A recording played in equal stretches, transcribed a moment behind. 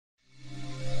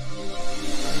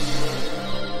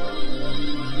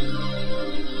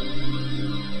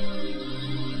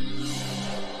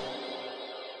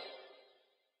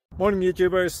Morning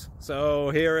YouTubers.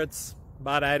 So here it's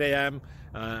about 8 a.m.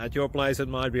 At your place it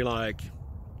might be like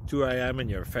 2 a.m. and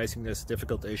you're facing this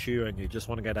difficult issue and you just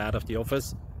want to get out of the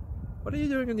office. What are you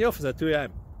doing in the office at 2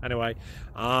 a.m.? Anyway,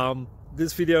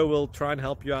 this video will try and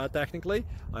help you out technically.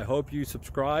 I hope you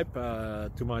subscribe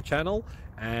to my channel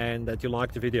and that you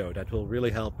like the video. That will really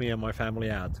help me and my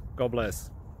family out. God bless.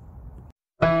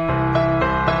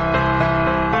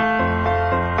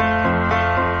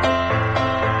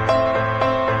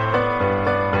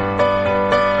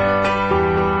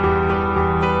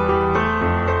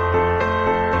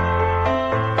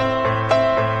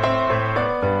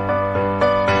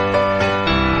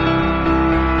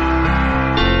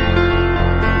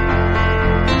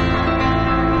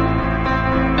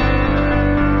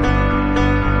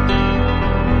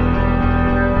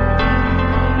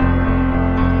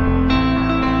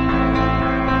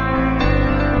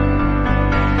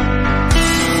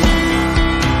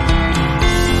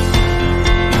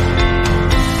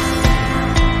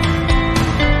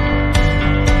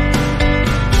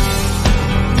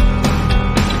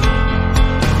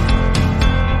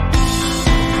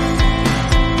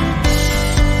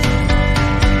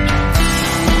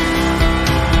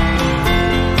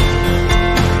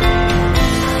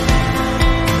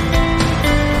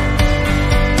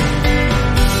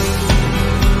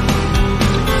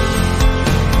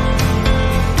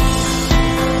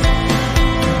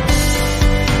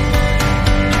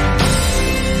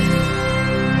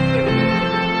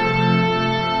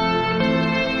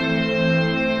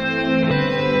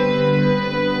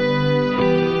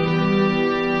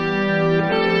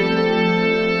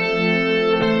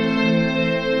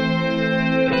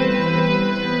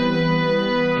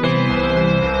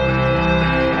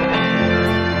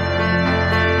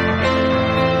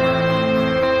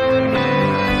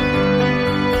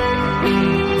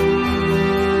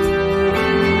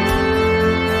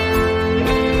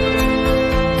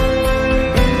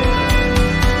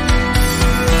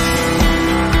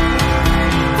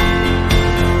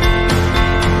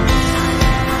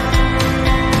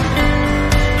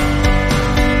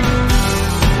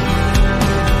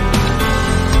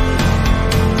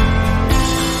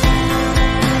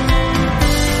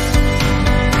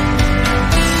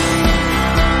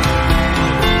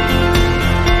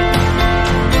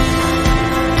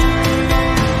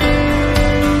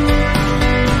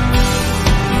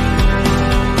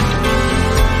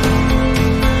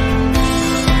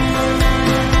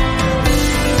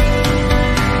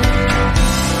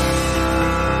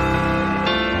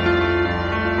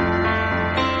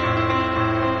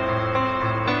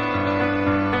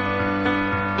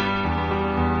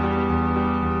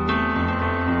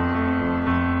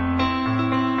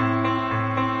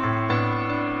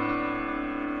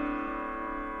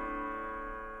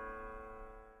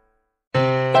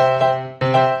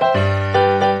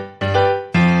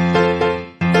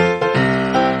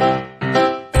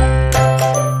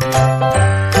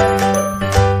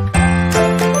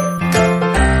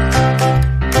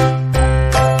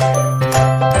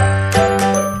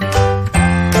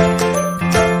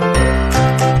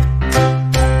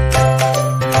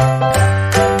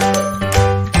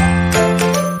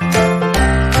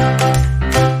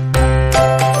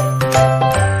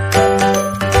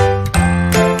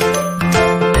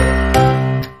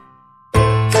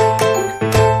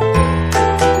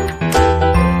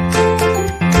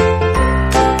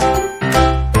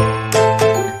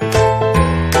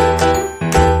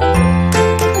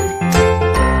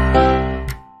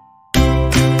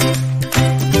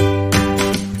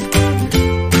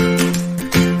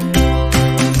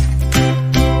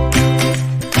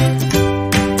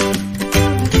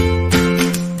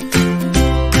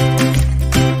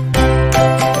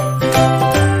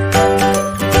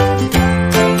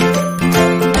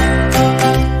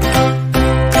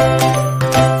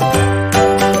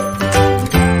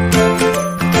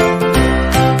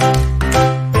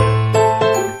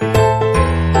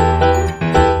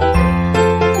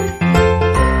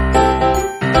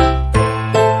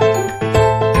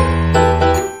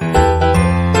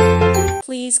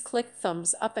 Please click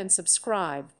thumbs up and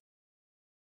subscribe.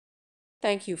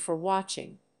 Thank you for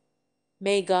watching.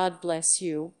 May God bless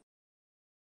you.